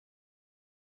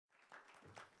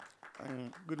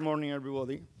and good morning,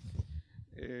 everybody.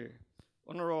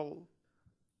 Honorable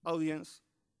audience,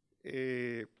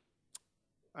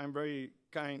 I'm very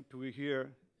kind to be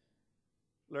here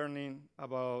learning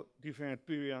about different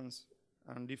experience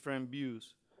and different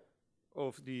views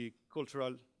of the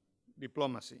cultural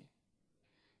diplomacy.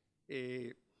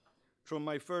 From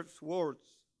my first words,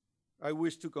 I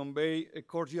wish to convey a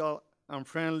cordial and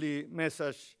friendly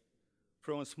message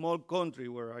from a small country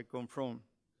where I come from.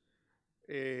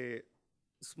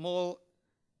 Small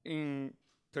in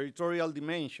territorial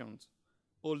dimensions,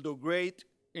 although great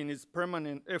in its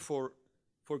permanent effort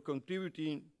for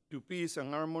contributing to peace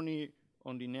and harmony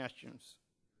on the nations.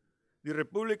 The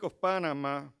Republic of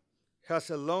Panama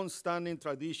has a long-standing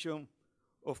tradition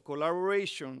of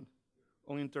collaboration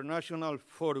on international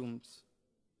forums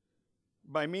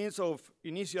by means of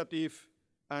initiative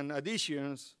and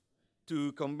additions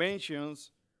to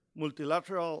conventions,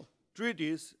 multilateral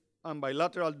treaties, and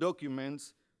bilateral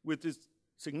documents with a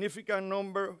significant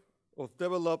number of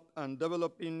developed and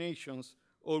developing nations,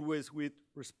 always with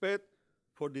respect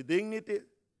for the dignity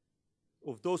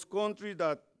of those countries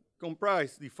that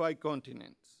comprise the 5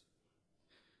 continents.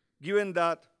 Given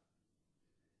that,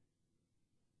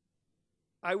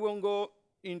 I won't go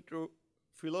into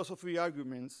philosophy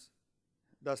arguments,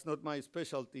 that's not my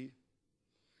specialty,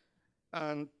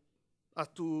 and as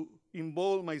to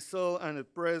involve myself and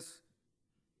express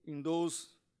in those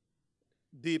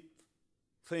deep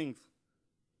things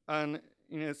and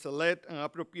in a select and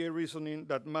appropriate reasoning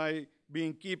that might be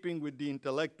in keeping with the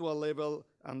intellectual level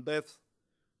and depth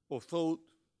of thought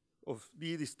of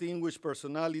the distinguished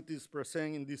personalities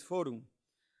present in this forum.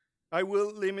 I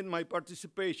will limit my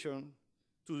participation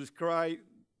to describe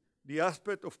the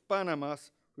aspect of Panama's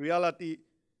reality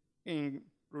in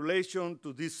relation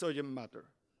to this subject matter.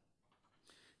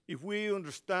 If we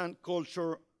understand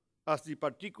culture as the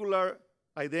particular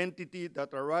identity that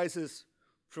arises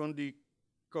from the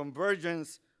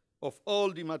convergence of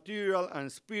all the material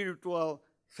and spiritual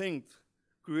things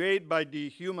created by the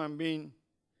human being,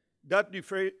 that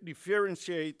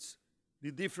differentiates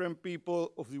the different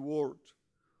people of the world.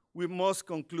 We must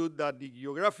conclude that the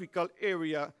geographical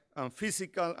area and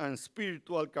physical and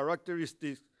spiritual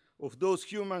characteristics of those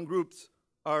human groups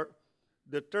are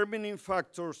determining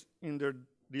factors in their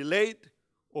delayed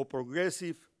or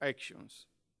progressive actions.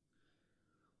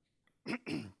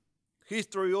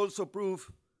 History also proves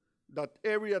that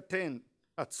every attempt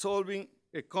at solving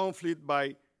a conflict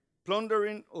by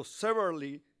plundering or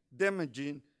severely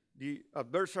damaging the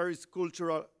adversary's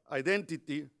cultural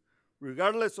identity,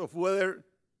 regardless of whether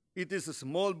it is a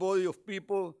small body of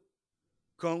people,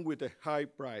 comes with a high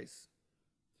price.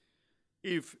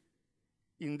 If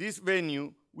in this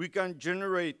venue we can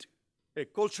generate a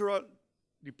cultural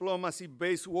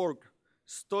diplomacy-based work,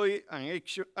 study and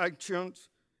actions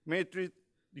metric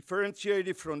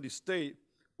differentiated from the state,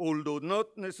 although not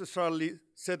necessarily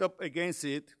set up against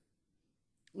it,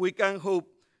 we can hope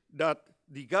that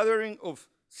the gathering of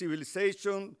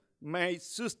civilization may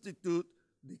substitute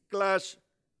the clash,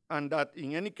 and that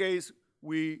in any case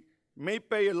we may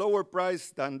pay a lower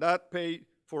price than that paid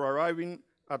for arriving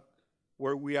at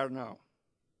where we are now.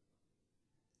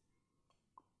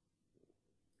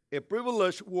 A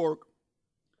privileged work,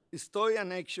 study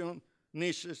and action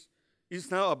niches is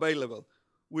now available,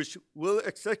 which will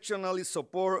exceptionally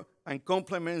support and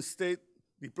complement state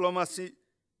diplomacy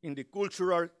in the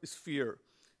cultural sphere,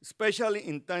 especially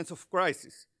in times of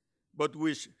crisis, but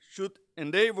which should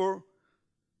endeavor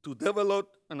to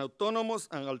develop an autonomous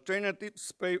and alternative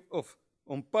space of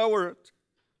empowered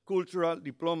cultural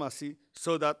diplomacy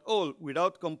so that all,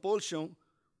 without compulsion,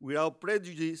 without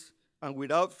prejudice, and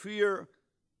without fear,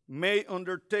 may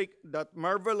undertake that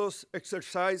marvelous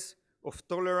exercise of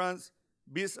tolerance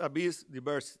vis-a-vis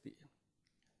diversity.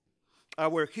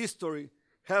 Our history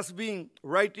has been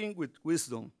writing with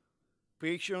wisdom,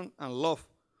 patience, and love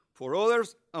for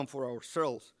others and for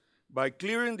ourselves by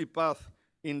clearing the path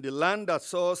in the land that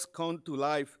saw us come to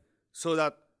life so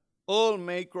that all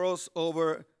may cross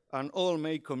over and all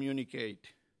may communicate.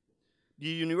 The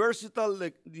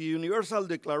Universal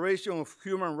Declaration of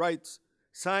Human Rights,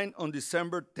 signed on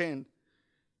December 10,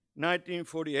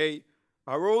 1948,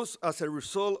 arose as a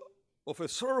result of a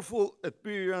sorrowful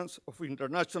experience of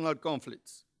international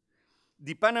conflicts.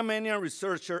 The Panamanian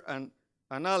researcher and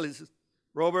analyst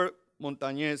Robert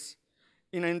Montañez,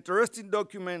 in an interesting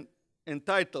document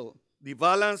entitled "The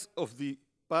Balance of the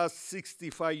Past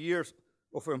 65 Years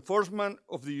of Enforcement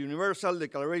of the Universal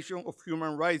Declaration of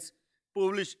Human Rights,"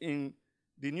 published in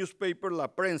the newspaper La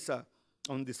Prensa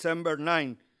on December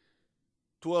 9,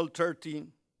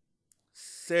 1213,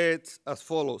 says as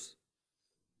follows: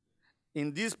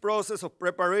 In this process of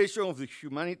preparation of the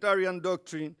humanitarian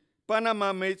doctrine,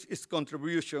 Panama made its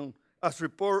contribution as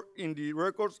reported in the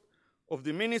records of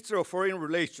the Ministry of Foreign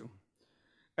Relations.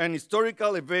 An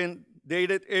historical event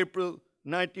dated April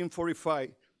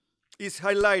 1945 is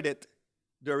highlighted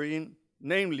therein,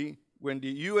 namely when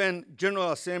the UN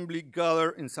General Assembly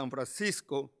gathered in San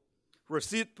Francisco,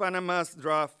 received Panama's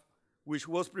draft, which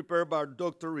was prepared by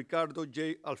Dr. Ricardo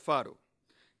J. Alfaro.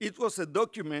 It was a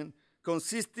document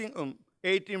consisting of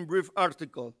 18 brief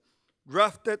articles,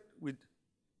 drafted with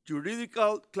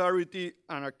juridical clarity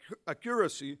and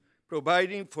accuracy,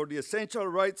 providing for the essential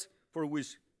rights for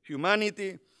which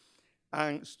humanity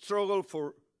and struggled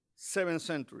for 7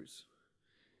 centuries.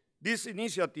 This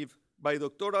initiative by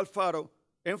Dr. Alfaro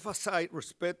emphasized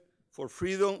respect for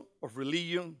freedom of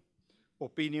religion,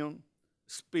 opinion,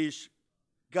 speech,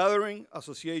 gathering,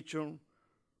 association,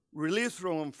 release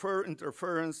from unfair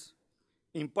interference,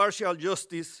 impartial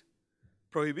justice,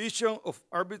 prohibition of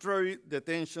arbitrary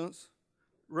detentions,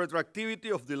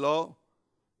 retroactivity of the law,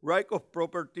 right of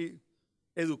property,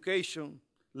 education,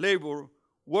 labor,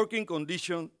 working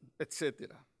conditions, etc.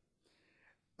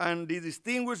 And the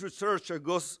distinguished researcher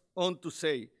goes on to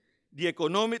say, the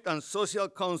Economic and Social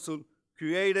Council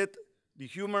created the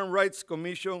Human Rights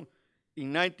Commission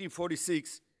in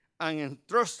 1946 and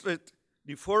entrusted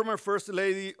the former First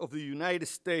Lady of the United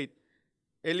States,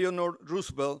 Eleanor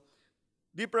Roosevelt,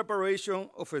 the preparation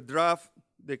of a draft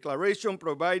declaration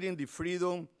providing the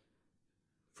freedom,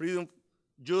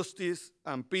 justice,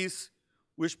 and peace,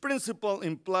 which principle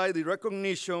imply the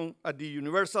recognition at the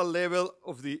universal level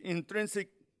of the intrinsic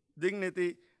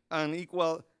dignity and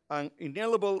equal and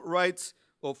inalienable rights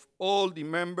of all the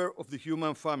members of the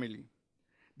human family.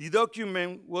 The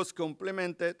document was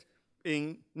complemented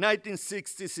in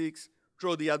 1966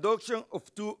 through the adoption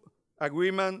of 2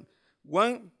 agreements,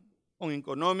 one on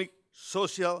economic,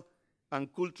 social,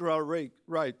 and cultural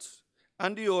rights,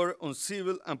 and the other on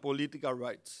civil and political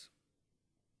rights.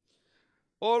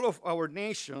 All of our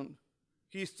nation's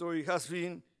history has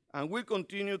been and will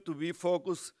continue to be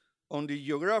focused on the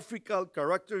geographical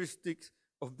characteristics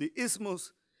of the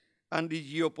isthmus and the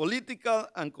geopolitical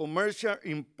and commercial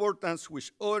importance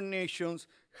which all nations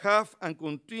have and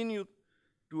continue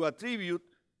to attribute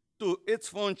to its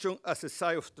function as a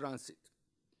site of transit.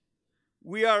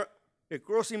 We are a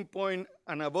crossing point,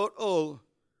 and above all,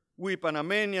 we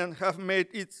Panamanians have made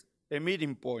it a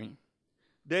meeting point.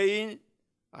 Day in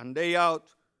and day out,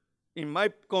 in my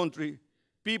country,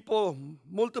 people of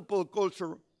multiple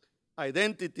cultural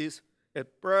identities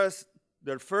express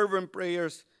their fervent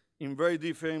prayers in very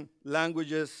different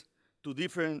languages to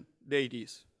different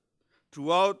deities.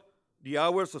 Throughout the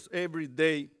hours of every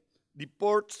day, the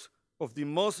ports of the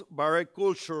most varied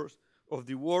cultures of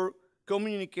the world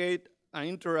communicate and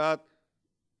interact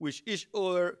with each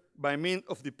other by means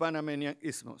of the Panamanian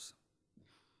Isthmus.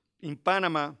 In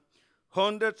Panama,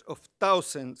 hundreds of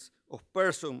thousands of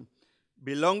persons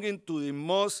belonging to the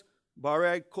most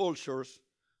varied cultures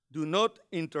do not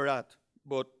interact,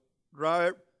 but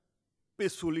rather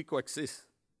peacefully coexist.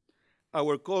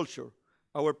 Our culture,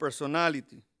 our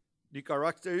personality, the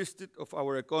characteristics of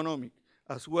our economy,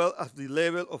 as well as the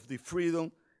level of the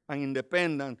freedom and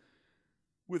independence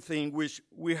within which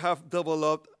we have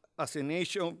developed as a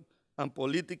nation and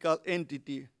political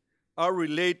entity, are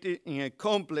related in a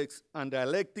complex and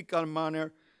dialectical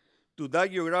manner to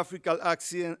that geographical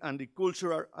accident and the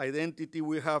cultural identity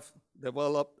we have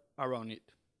developed around it.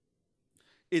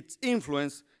 Its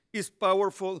influence is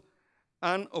powerful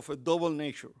and of a double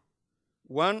nature.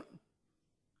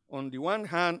 On the one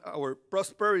hand, our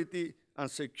prosperity and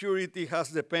security has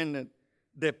depend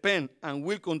and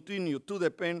will continue to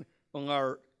depend on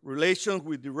our relations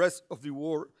with the rest of the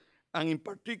world, and in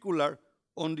particular,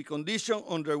 on the condition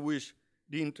under which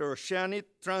the interoceanic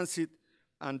transit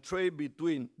and trade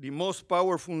between the most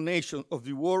powerful nations of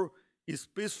the world is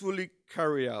peacefully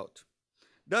carried out.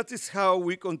 That is how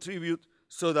we contribute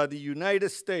so that the United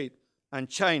States and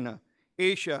China,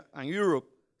 Asia and Europe,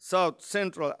 South,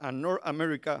 Central and North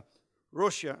America,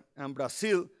 Russia and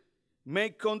Brazil may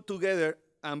come together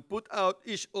and put out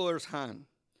each other's hand.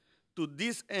 To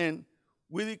this end,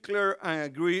 we declare and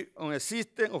agree on a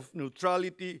system of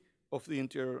neutrality of the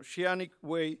interoceanic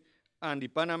way and the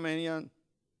Panamanian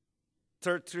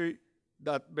territory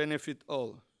that benefit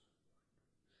all.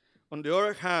 On the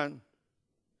other hand,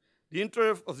 the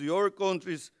interest of the other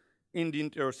countries in the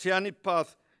interoceanic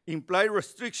path imply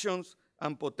restrictions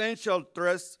and potential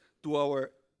threats to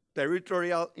our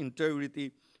territorial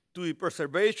integrity, to the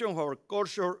preservation of our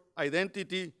cultural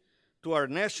identity, to our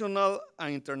national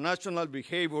and international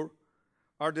behavior,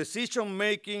 our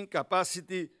decision-making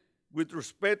capacity with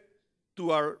respect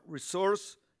to our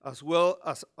resource as well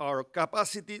as our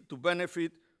capacity to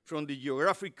benefit from the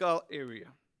geographical area.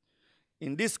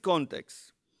 In this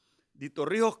context, the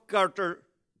Torrijos-Carter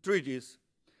treaties,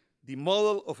 the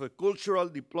model of a cultural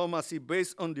diplomacy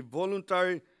based on the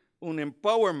voluntary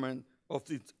empowerment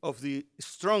of the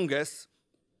strongest,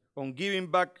 on giving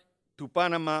back to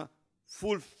Panama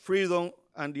full freedom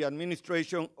and the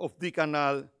administration of the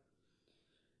canal,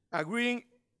 agreeing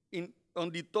on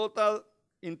the total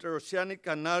interoceanic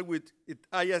canal with its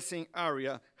adjacent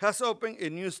area, has opened a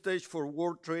new stage for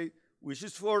world trade, which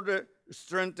is further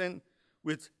strengthened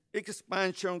with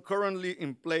expansion currently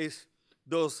in place,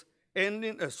 thus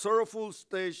ending a sorrowful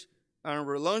stage and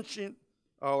relaunching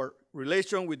our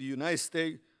relation with the United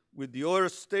States, with the other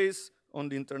states on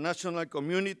the international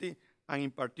community, and in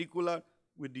particular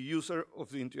with the user of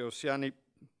the interoceanic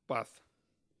path.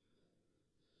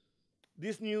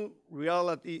 This new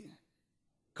reality,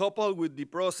 coupled with the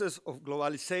process of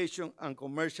globalization and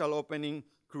commercial opening,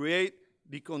 create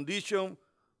the condition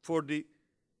for the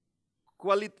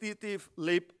qualitative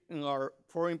leap in our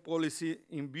foreign policy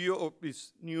in view of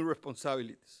its new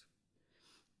responsibilities.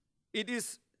 It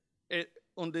is a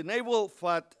undeniable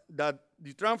fact that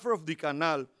the transfer of the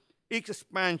canal, its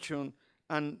expansion,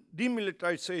 and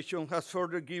demilitarization has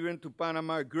further given to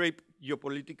Panama great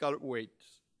geopolitical weight.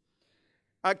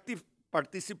 Active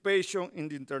participation in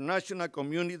the international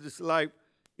community's life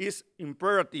is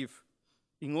imperative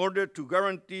in order to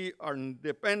guarantee our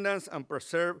independence and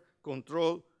preserve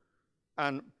control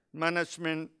and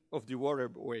management of the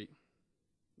waterway.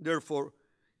 Therefore,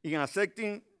 in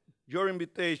accepting your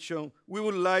invitation, we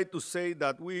would like to say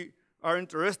that we are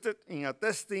interested in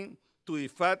attesting to the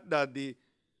fact that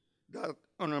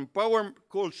an empowered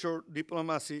culture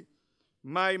diplomacy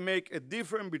might make a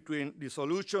difference between the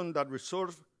solution that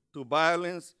resorts to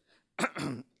violence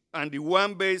and the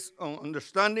one based on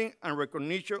understanding and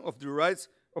recognition of the rights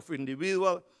of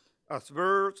individuals as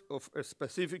bearers of a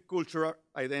specific cultural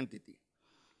identity.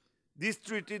 This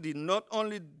treaty did not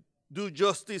only do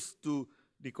justice to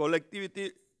the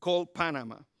collectivity called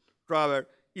Panama, rather,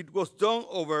 it was done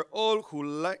over all who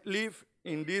live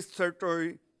in this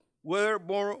territory, whether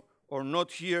born or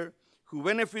not here, who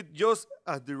benefit just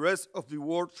as the rest of the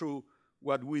world through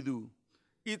what we do.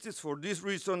 It is for this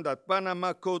reason that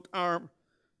Panama coat arms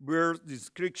bears the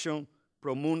inscription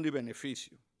Pro Mundi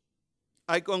Beneficio.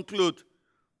 I conclude,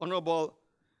 honorable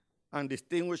and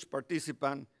distinguished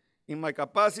participant, in my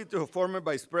capacity of former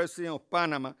Vice President of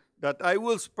Panama, that I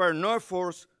will spare no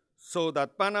efforts so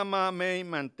that Panama may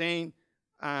maintain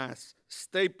as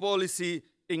state policy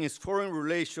in its foreign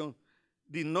relations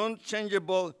the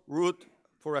non-changeable route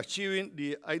for achieving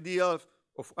the ideals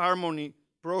of harmony,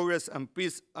 progress, and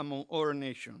peace among other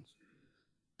nations.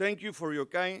 Thank you for your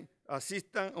kind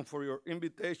assistance and for your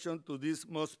invitation to this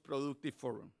most productive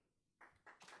forum.